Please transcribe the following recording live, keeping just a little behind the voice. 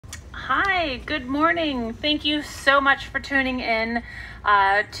Hi, good morning. Thank you so much for tuning in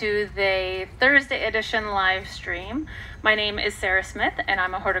to the Thursday edition live stream. My name is Sarah Smith and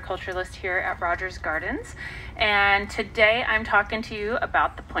I'm a horticulturalist here at Rogers Gardens. And today I'm talking to you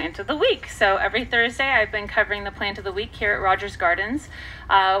about the plant of the week. So every Thursday I've been covering the plant of the week here at Rogers Gardens.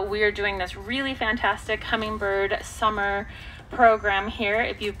 We are doing this really fantastic Hummingbird Summer program here.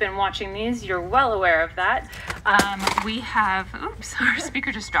 If you've been watching these, you're well aware of that. We have, oops, our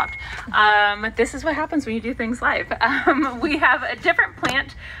speaker just dropped. This is what happens when you do things live. We have a different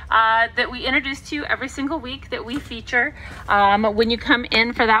plant that we introduce to you every single week that we feature. When you come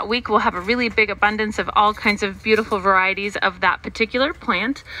in for that week, we'll have a really big abundance of all kinds of beautiful varieties of that particular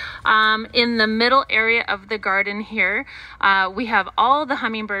plant. In the middle area of the garden here, we have all the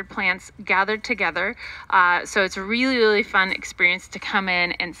hummingbird plants gathered together. So it's a really fun experience to come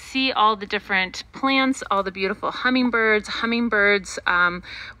in and see all the different plants, all the beautiful hummingbirds. Hummingbirds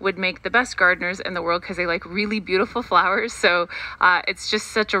would make the best gardeners in the world because they like really beautiful flowers. So it's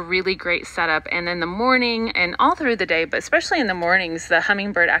just such a really great setup. And in the morning and all through the day, but especially in the mornings, the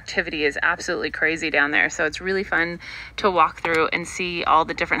hummingbird activity is absolutely crazy down there. So it's really fun to walk through and see all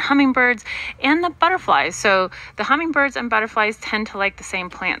the different hummingbirds and the butterflies. So the hummingbirds and butterflies tend to like the same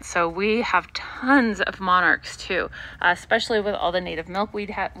plants. So we have tons of monarchs too, especially with all the native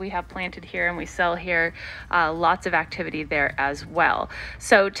milkweed we have planted here and we sell here. Lots of activity there as well.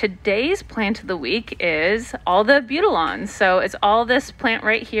 So today's plant of the week is all the Abutilon. So it's all this plant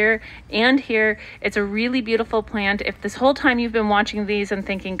right here and here. It's a really beautiful plant. If this whole time you've been watching these and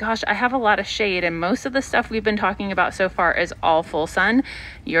thinking, gosh, I have a lot of shade and most of the stuff we've been talking about so far is all full sun,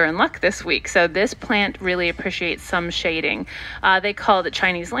 you're in luck this week. So this plant really appreciates some shading. They call it the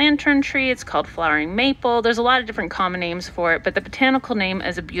Chinese lantern tree. It's called flowering maple. There's a lot of different common names for it, but the botanical name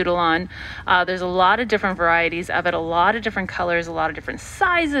is Abutilon. There's a lot of different varieties of it, a lot of different colors, a lot of different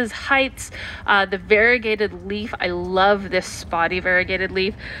sizes, heights. The variegated leaf, I love this spotty variegated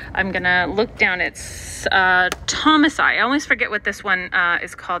leaf. I'm gonna look down. It's Thomasii. I always forget what this one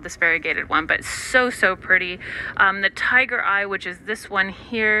is called, this variegated one, but it's so pretty. The tiger eye, which is this one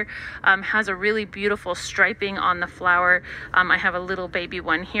here, has a really beautiful striping on the flower. I have a little baby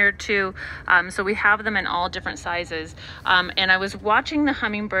one here too. So we have them in all different sizes. And I was watching the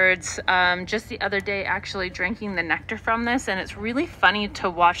hummingbirds just the other day actually drinking the nectar from this, and it's really funny to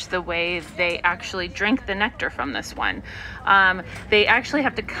watch the way they actually drink the nectar from this one. They actually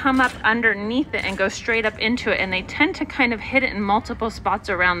have to come up underneath it and go straight up into it, and they tend to kind of hit it in multiple spots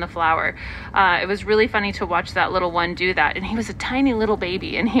around the flower. It was really funny to watch that little one do that, and he was a tiny little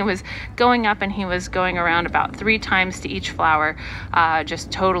baby, and he was going up and he was going around about 3 times to each flower,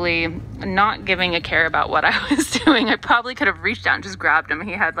 just totally not giving a care about what I was doing. I probably could have reached out and just grabbed him.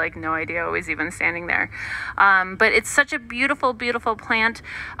 He had like no idea I was even standing there. But it's such a beautiful plant.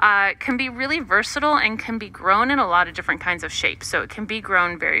 It can be really versatile and can be grown in a lot of different kinds of shapes. So it can be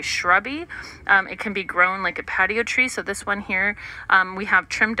grown very shrubby. It can be grown like a patio tree. So this one here, we have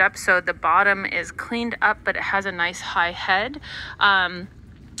trimmed up so the bottom is cleaned up, but it has a nice high head.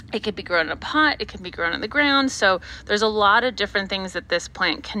 It can be grown in a pot, it can be grown in the ground. So there's a lot of different things that this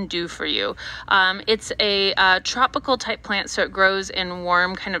plant can do for you. It's a tropical type plant, so it grows in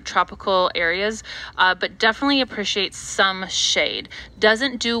warm kind of tropical areas, but definitely appreciates some shade.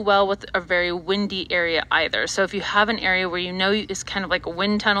 Doesn't do well with a very windy area either. So if you have an area where you know it's kind of like a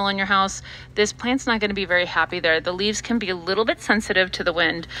wind tunnel in your house, this plant's not going to be very happy there. The leaves can be a little bit sensitive to the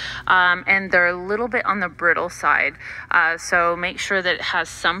wind, and they're a little bit on the brittle side. So make sure that it has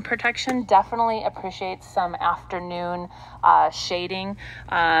some protection. Definitely appreciates some afternoon shading,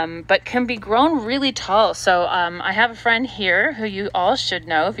 but can be grown really tall. So I have a friend here who you all should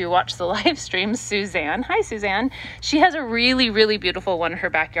know if you watch the live stream, Suzanne. Hi, Suzanne. She has a really beautiful one in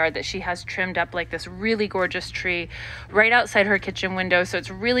her backyard that she has trimmed up like this really gorgeous tree right outside her kitchen window. So it's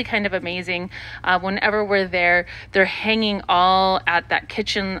really kind of amazing. Whenever we're there, they're hanging all at that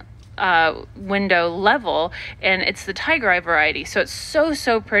kitchen window level, and it's the tiger eye variety. So it's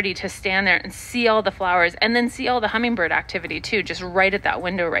so pretty to stand there and see all the flowers and then see all the hummingbird activity too, just right at that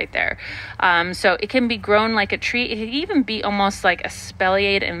window right there. So it can be grown like a tree. It can even be almost like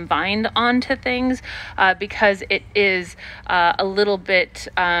espaliered and vined onto things because it is a little bit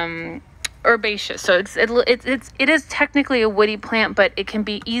herbaceous. So it is technically a woody plant, but it can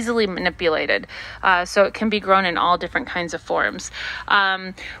be easily manipulated. So it can be grown in all different kinds of forms.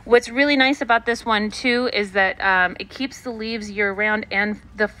 What's really nice about this one too is that it keeps the leaves year round and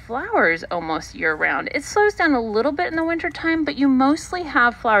the flowers almost year round. It slows down a little bit in the winter time, but you mostly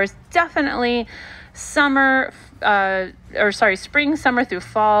have flowers. Definitely summer, spring, summer through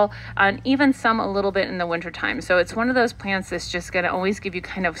fall, and even some a little bit in the winter time. So it's one of those plants that's just going to always give you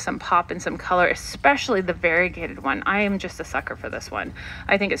kind of some pop and some color, especially the variegated one. I am just a sucker for this one.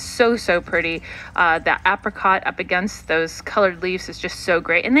 I think it's so, so pretty. That apricot up against those colored leaves is just so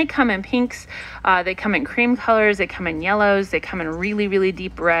great. And they come in pinks, they come in cream colors, they come in yellows, they come in really, really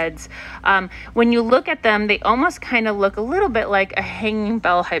deep reds. When you look at them, they almost kind of look a little bit like a hanging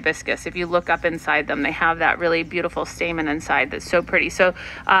bell hibiscus. If you look up inside them, they have that really beautiful stamen inside that's so pretty. So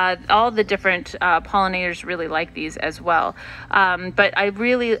all the different pollinators really like these as well. But I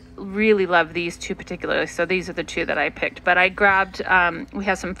really, really love these two particularly. So these are the two that I picked. But I grabbed, we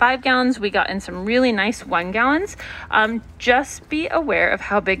have some 5 gallons. We got in some really nice 1 gallons. Just be aware of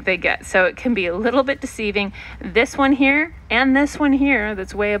how big they get. So it can be a little bit deceiving. This one here and this one here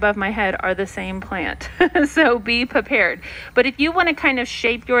that's way above my head are the same plant. So be prepared. But if you want to kind of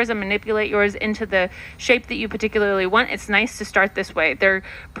shape yours and manipulate yours into the shape that you particularly want, it's nice to start this way. They're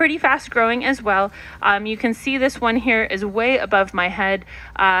pretty fast growing as well. You can see this one here is way above my head.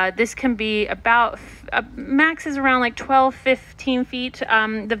 This can be about, max is around like 12, 15 feet.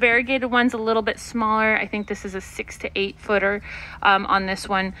 The variegated one's a little bit smaller. I think this is a 6 to 8 footer on this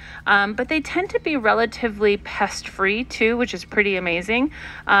one. But they tend to be relatively pest free too, which is pretty amazing.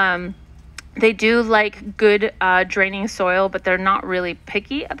 They do like good draining soil, but they're not really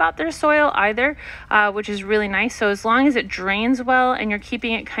picky about their soil either, which is really nice. So as long as it drains well and you're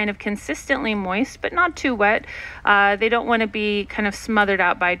keeping it kind of consistently moist, but not too wet, they don't want to be kind of smothered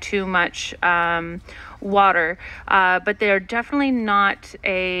out by too much water, but they're definitely not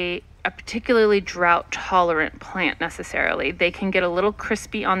a particularly drought tolerant plant necessarily. They can get a little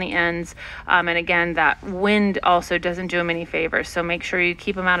crispy on the ends, and again, that wind also doesn't do them any favors, so make sure you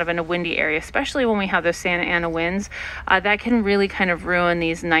keep them out of a windy area, especially when we have those Santa Ana winds. That can really kind of ruin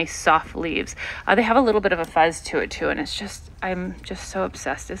these nice soft leaves. They have a little bit of a fuzz to it too, and it's just, I'm just so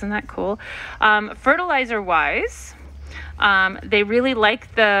obsessed. Isn't that cool? Fertilizer wise, they really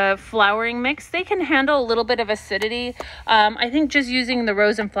like the flowering mix. They can handle a little bit of acidity. I think just using the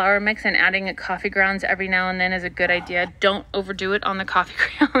rose and flower mix and adding a coffee grounds every now and then is a good idea. Don't overdo it on the coffee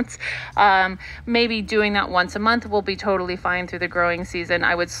grounds. Maybe doing that once a month will be totally fine through the growing season.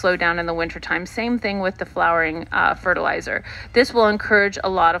 I would slow down in the winter time. Same thing with the flowering fertilizer. This will encourage a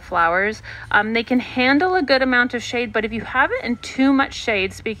lot of flowers. They can handle a good amount of shade, but if you have it in too much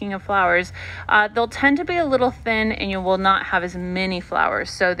shade, speaking of flowers, they'll tend to be a little thin and you will not have as many flowers.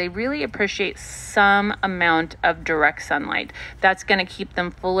 So they really appreciate some amount of direct sunlight. That's going to keep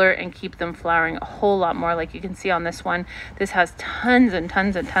them fuller and keep them flowering a whole lot more. Like you can see on this one, this has tons and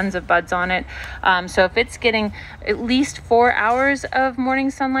tons and tons of buds on it. So if it's getting at least 4 hours of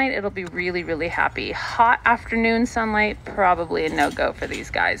morning sunlight, it'll be really, really happy. Hot afternoon sunlight, probably a no-go for these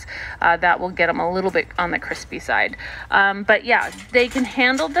guys. That will get them a little bit on the crispy side. But yeah, they can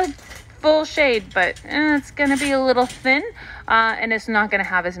handle the full shade, but it's going to be a little thin, and it's not going to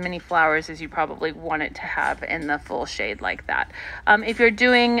have as many flowers as you probably want it to have in the full shade like that. If you're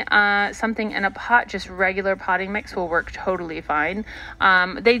doing something in a pot, just regular potting mix will work totally fine.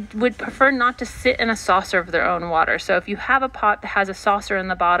 They would prefer not to sit in a saucer of their own water. So if you have a pot that has a saucer in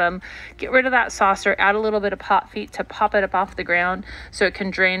the bottom, get rid of that saucer, add a little bit of pot feet to pop it up off the ground so it can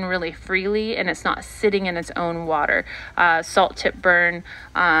drain really freely and it's not sitting in its own water. Salt tip burn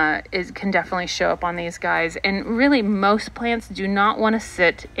can definitely show up on these guys, and really most plants do not want to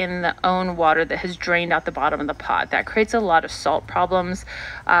sit in the own water that has drained out the bottom of the pot. That creates a lot of salt problems.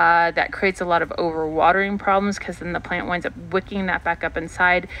 That creates a lot of overwatering problems because then the plant winds up wicking that back up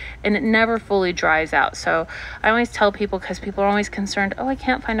inside and it never fully dries out. So I always tell people, because people are always concerned, oh, I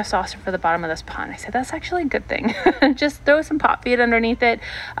can't find a saucer for the bottom of this pot. And I say, that's actually a good thing. Just throw some pot feed underneath it.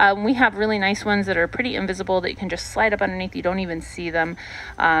 We have really nice ones that are pretty invisible that you can just slide up underneath. You don't even see them.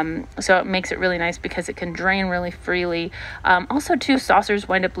 So it makes it really nice because it can drain really freely. Also too, saucers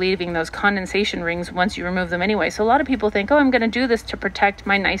wind up leaving those condensation rings once you remove them anyway. So a lot of people think, oh, I'm going to do this to protect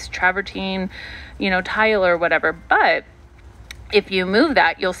my nice travertine, tile or whatever. But if you move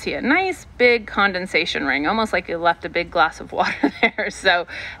that, you'll see a nice big condensation ring, almost like you left a big glass of water there. So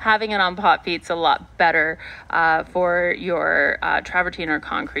having it on pot feet's a lot better for your travertine or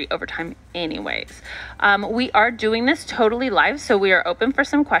concrete over time anyways. We are doing this totally live, so we are open for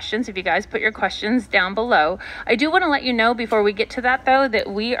some questions. If you guys put your questions down below. I do want to let you know before we get to that though,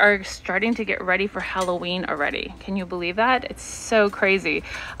 that we are starting to get ready for Halloween already. Can you believe that? It's so crazy.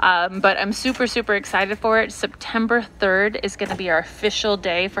 But I'm super, super excited for it. September 3rd is going to be be our official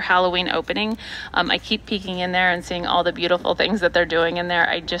day for Halloween opening. I keep peeking in there and seeing all the beautiful things that they're doing in there.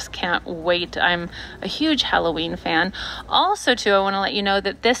 I just can't wait. I'm a huge Halloween fan. Also too, I want to let you know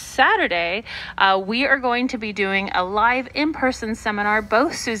that this Saturday we are going to be doing a live in-person seminar,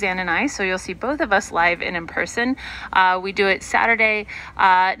 both Suzanne and I, so you'll see both of us live and in person. We do it Saturday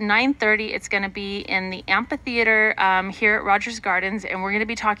 9:30. It's going to be in the amphitheater here at Rogers Gardens, and we're going to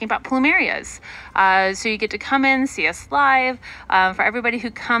be talking about plumerias. So you get to come in, see us live. For everybody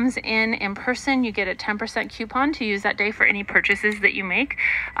who comes in person, you get a 10% coupon to use that day for any purchases that you make.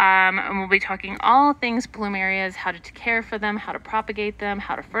 And we'll be talking all things plumerias, how to care for them, how to propagate them,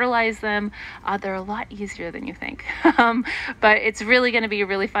 how to fertilize them. They're a lot easier than you think. But it's really going to be a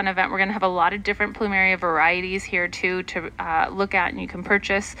really fun event. We're going to have a lot of different plumeria varieties here too to look at, and you can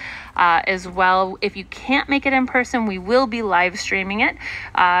purchase as well. If you can't make it in person, we will be live streaming it.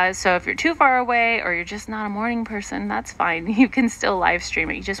 So if you're too far away or you're just not a morning person, that's fine. You can still live stream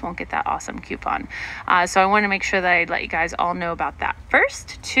it. You just won't get that awesome coupon. So I want to make sure that I let you guys all know about that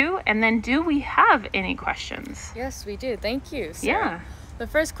first too. And then, do we have any questions? Yes, we do. Thank you, Sarah. Yeah. The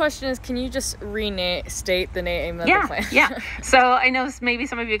first question is, can you just state the name of the plant? Yeah. So I know maybe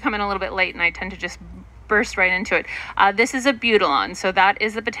some of you come in a little bit late, and I tend to just burst right into it. This is Abutilon. So that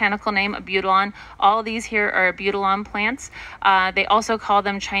is the botanical name, Abutilon. All these here are Abutilon plants. They also call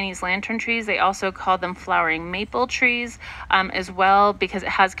them Chinese lantern trees. They also call them flowering maple trees as well, because it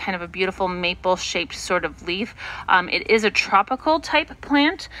has kind of a beautiful maple shaped sort of leaf. It is a tropical type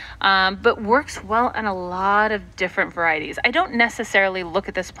plant, but works well in a lot of different varieties. I don't necessarily look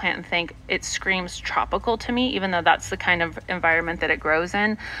at this plant and think it screams tropical to me, even though that's the kind of environment that it grows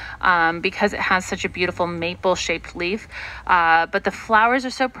in, because it has such a beautiful maple shaped leaf. But the flowers are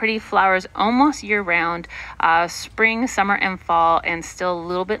so pretty. Flowers almost year round, spring, summer, and fall, and still a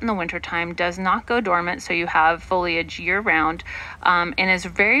little bit in the winter time. Does not go dormant, so you have foliage year round, and is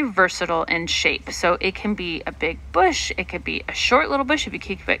very versatile in shape. So it can be a big bush, it could be a short little bush if you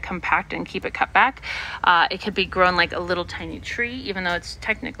keep it compact and keep it cut back. It could be grown like a little tiny tree, even though it's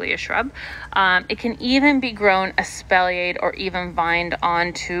technically a shrub. It can even be grown espaliered or even vined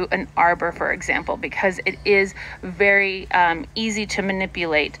onto an arbor, for example, because it is very easy to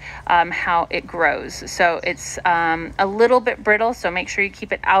manipulate how it grows. So it's a little bit brittle, so make sure you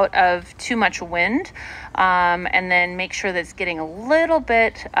keep it out of too much wind, and then make sure that it's getting a little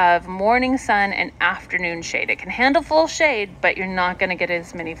bit of morning sun and afternoon shade. It can handle full shade, but you're not going to get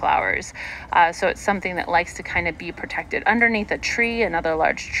as many flowers. So it's something that likes to kind of be protected underneath a tree, another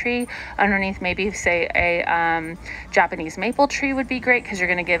large tree, underneath maybe say a Japanese maple tree would be great, because you're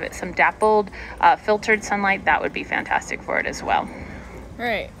going to give it some dappled filtered sunlight. That would be fantastic for it as well.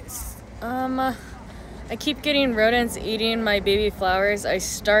 Right. I keep getting rodents eating my baby flowers. I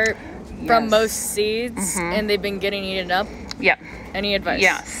start from most seeds, and they've been getting eaten up. Yep. Any advice?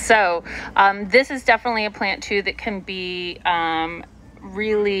 Yeah. So this is definitely a plant too that can be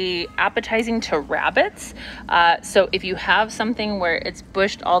really appetizing to rabbits. So if you have something where it's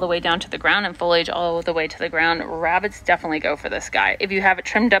bushed all the way down to the ground and foliage all the way to the ground, rabbits definitely go for this guy. If you have it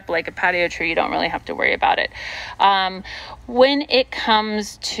trimmed up like a patio tree, you don't really have to worry about it. When it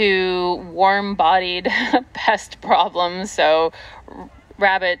comes to warm-bodied pest problems, so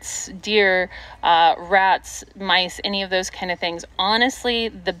rabbits, deer, rats, mice, any of those kind of things, honestly,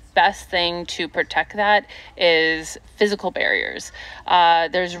 the best thing to protect that is physical barriers.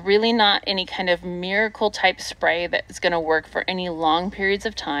 There's really not any kind of miracle type spray that's going to work for any long periods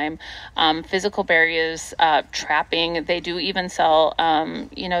of time. Physical barriers, trapping, they do even sell,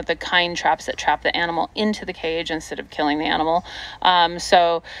 the kind traps that trap the animal into the cage instead of killing the animal.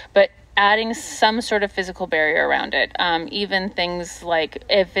 But adding some sort of physical barrier around it. Even things like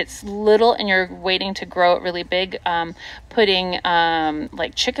if it's little and you're waiting to grow it really big, putting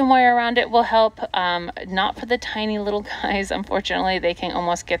like chicken wire around it will help. Not for the tiny little guys, unfortunately. They can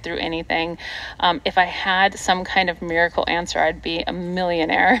almost get through anything. If I had some kind of miracle answer, I'd be a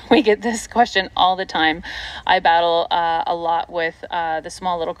millionaire. We get this question all the time. I battle a lot with the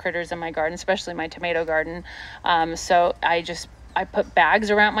small little critters in my garden, especially my tomato garden. So I put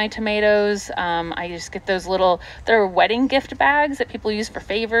bags around my tomatoes. I just get those they're wedding gift bags that people use for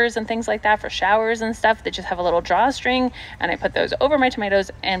favors and things like that, for showers and stuff, that just have a little drawstring, and I put those over my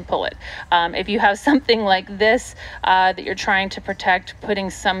tomatoes and pull it. If you have something like this that you're trying to protect, putting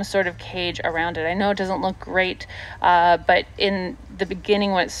some sort of cage around it. I know it doesn't look great, but in the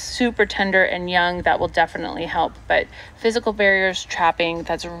beginning when it's super tender and young, that will definitely help. But physical barriers, trapping,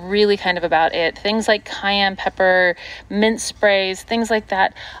 that's really kind of about it. Things like cayenne pepper, mint sprays, things like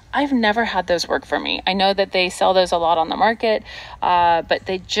that, I've never had those work for me. I know that they sell those a lot on the market, but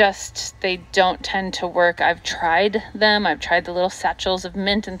they don't tend to work. I've tried them. I've tried the little satchels of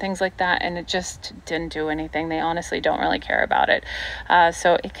mint and things like that, and it just didn't do anything. They honestly don't really care about it.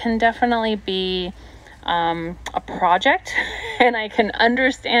 So it can definitely be a project, and I can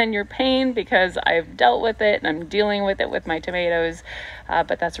understand your pain because I've dealt with it and I'm dealing with it with my tomatoes,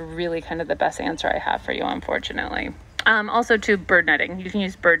 but that's really kind of the best answer I have for you, unfortunately. Also to bird netting. You can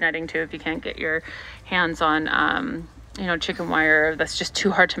use bird netting too if you can't get your hands on chicken wire that's just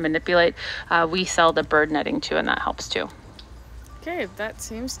too hard to manipulate. We sell the bird netting too, and that helps too. Okay, that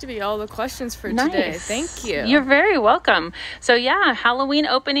seems to be all the questions for Nice. today. Thank you. You're very welcome. So yeah, Halloween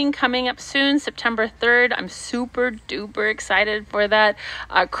opening coming up soon, September 3rd. I'm super duper excited for that.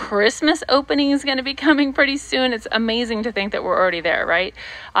 Christmas opening is going to be coming pretty soon. It's amazing to think that we're already there, right?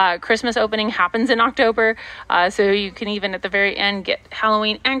 Christmas opening happens in October, so you can even at the very end get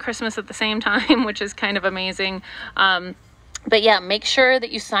Halloween and Christmas at the same time, which is kind of amazing. But yeah, make sure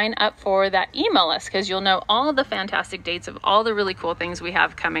that you sign up for that email list, because you'll know all the fantastic dates of all the really cool things we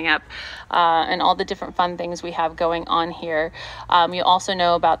have coming up, and all the different fun things we have going on here. You'll also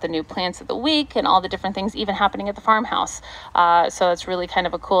know about the new plants of the week and all the different things even happening at the farmhouse. So it's really kind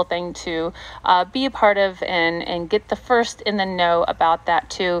of a cool thing to be a part of and get the first in the know about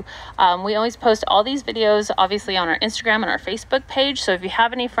that too. We always post all these videos obviously on our Instagram and our Facebook page. So if you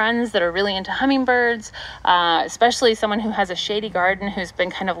have any friends that are really into hummingbirds, especially someone who has a shady garden who's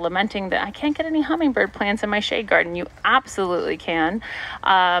been kind of lamenting that I can't get any hummingbird plants in my shade garden, you absolutely can.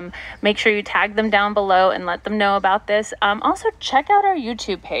 Make sure you tag them down below and let them know about this. Also check out our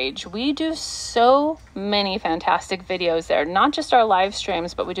YouTube page. We do so many fantastic videos there, not just our live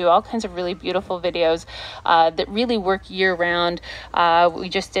streams, but we do all kinds of really beautiful videos that really work year round. We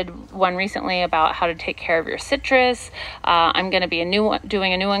just did one recently about how to take care of your citrus. I'm going to be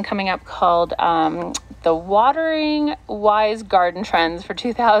doing a new one coming up called the Watering Wise Garden Trends for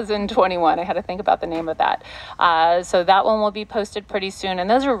 2021. I had to think about the name of that. So that one will be posted pretty soon. And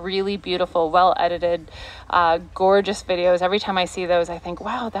those are really beautiful, well edited, gorgeous videos. Every time I see those, I think,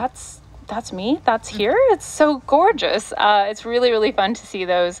 wow, that's me, that's here. It's so gorgeous. It's really, really fun to see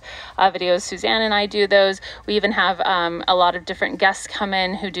those videos. Suzanne and I do those. We even have a lot of different guests come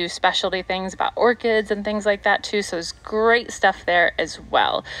in who do specialty things about orchids and things like that too. So there's great stuff there as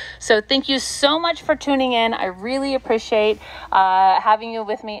well. So thank you so much for tuning in. I really appreciate having you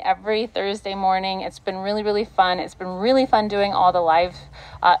with me every Thursday morning. It's been really, really fun. It's been really fun doing all the live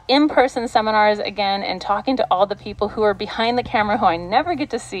in-person seminars again, and talking to all the people who are behind the camera who I never get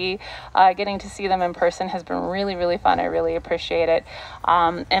to see. Getting to see them in person has been really, really fun. I really appreciate it.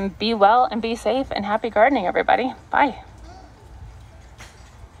 And be well and be safe and happy gardening, everybody. Bye.